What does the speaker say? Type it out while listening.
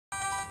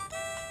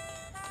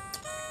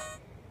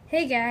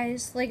Hey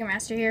guys, Lego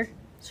Master here.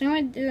 So I'm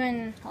going to be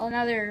doing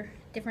another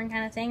different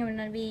kind of thing. I'm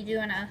going to be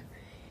doing a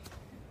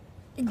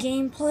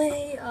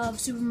gameplay of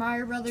Super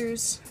Mario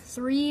Brothers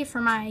 3 for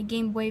my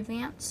Game Boy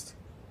Advance.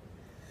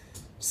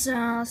 So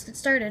let's get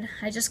started.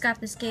 I just got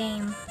this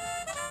game,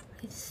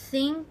 I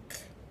think,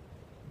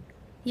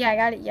 yeah, I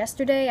got it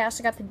yesterday. I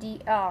also got the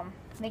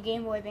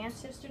Game Boy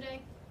Advance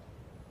yesterday.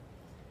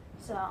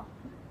 So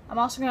I'm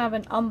also going to have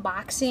an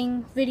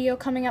unboxing video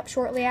coming up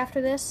shortly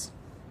after this.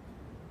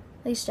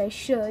 At least I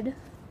should.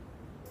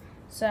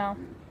 So,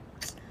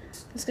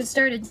 let's get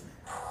started. Use the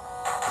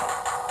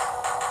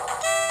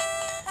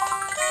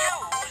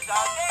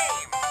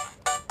game.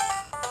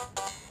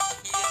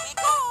 Here we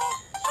go,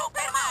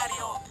 Super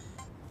Mario.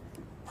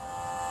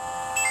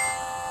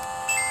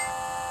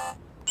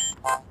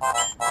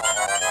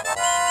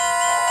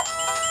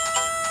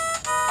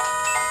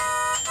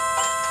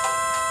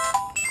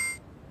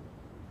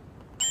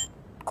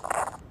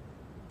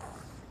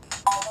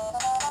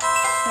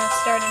 Let's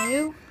start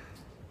anew.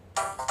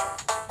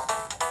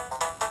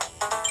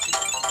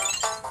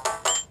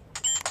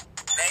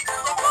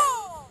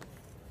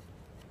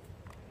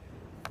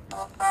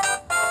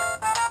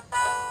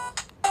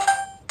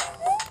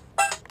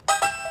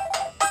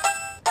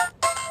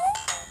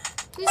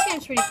 This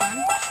game's pretty fun.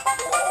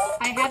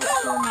 I have it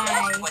for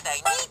my What I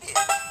needed.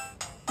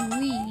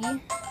 Wii.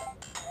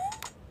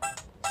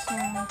 So,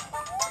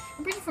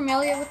 I'm pretty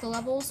familiar with the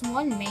levels.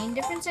 One main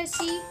difference I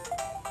see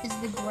is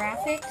the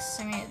graphics.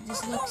 I mean, it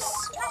just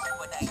looks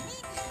What I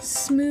needed.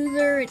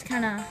 smoother. It's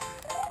kind of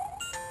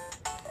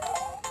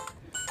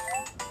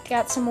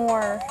got some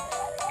more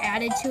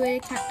added to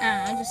it.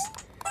 It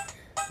just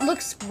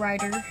looks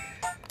brighter.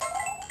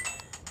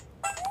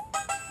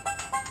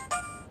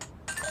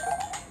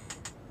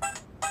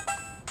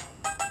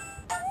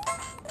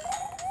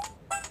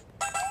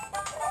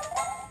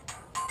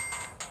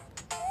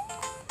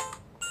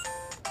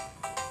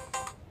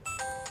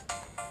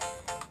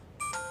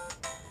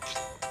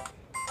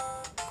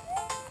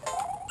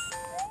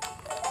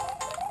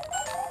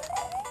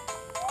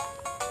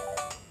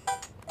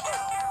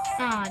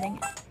 Ah, dang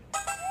it.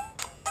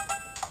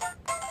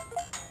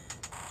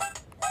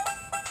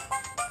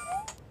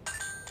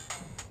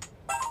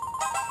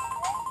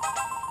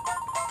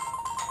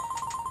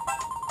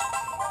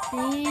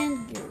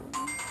 And go.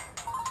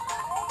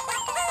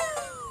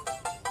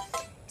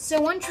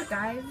 So one trick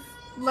I've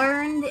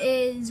learned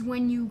is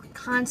when you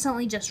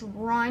constantly just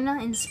run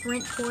and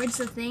sprint towards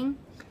the thing,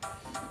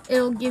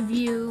 it'll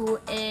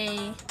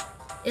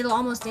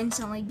almost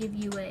instantly give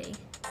you a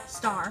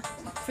star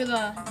for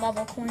the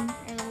bubble coin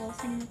and a little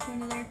thing in the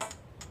corner there.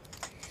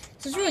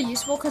 So it's really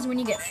useful because when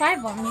you get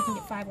 5 of them, you can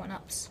get 5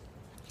 1-ups.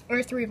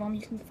 Or 3 of them,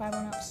 you can get 5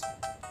 1-ups.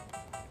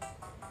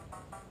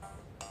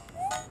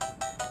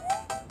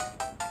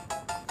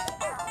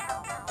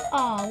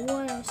 Oh,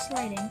 what a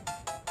sliding.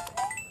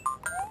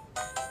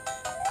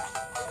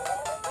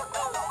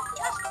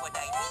 Just what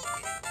I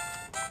needed.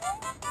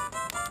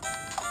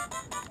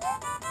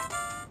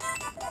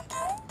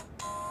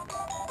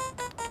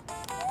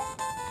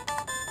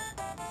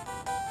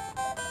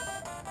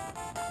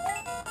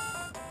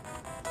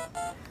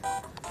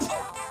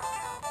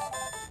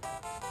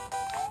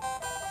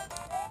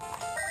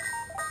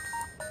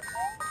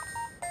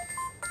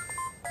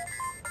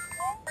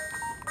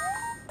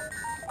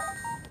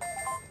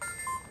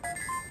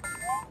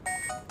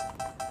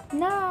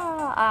 No!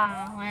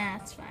 Ah, well,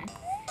 that's fine.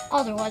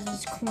 All there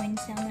was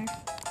coins down there.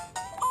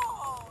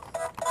 Oh,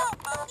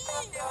 Mamma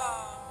Mia.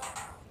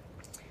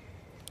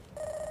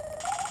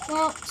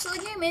 Well, so the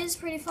game is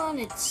pretty fun.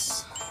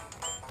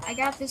 I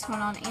got this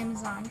one on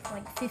Amazon for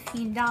like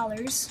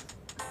 $15.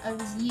 It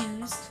was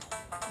used.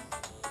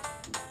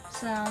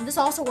 So this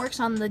also works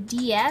on the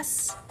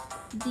DS,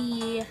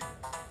 the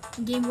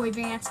Game Boy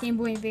Advance, Game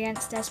Boy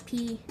Advanced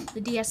SP,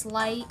 the DS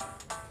Lite.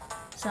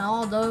 So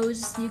all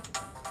those you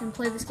can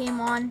play this game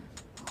on.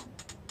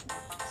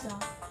 So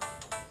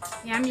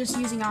yeah, I'm just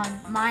using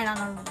mine on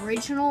an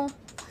original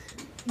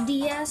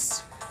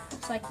DS.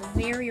 It's like the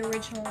very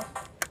original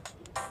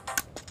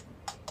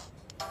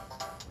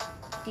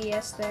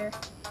DS there.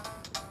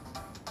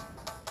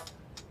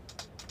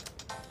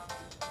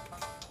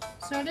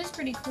 So it is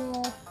pretty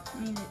cool. I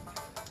mean,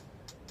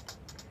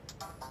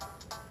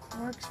 it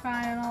works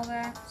fine and all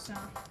that, so.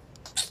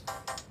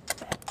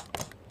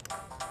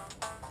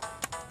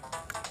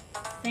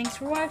 Thanks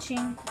for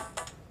watching.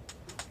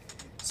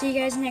 See you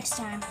guys next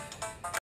time.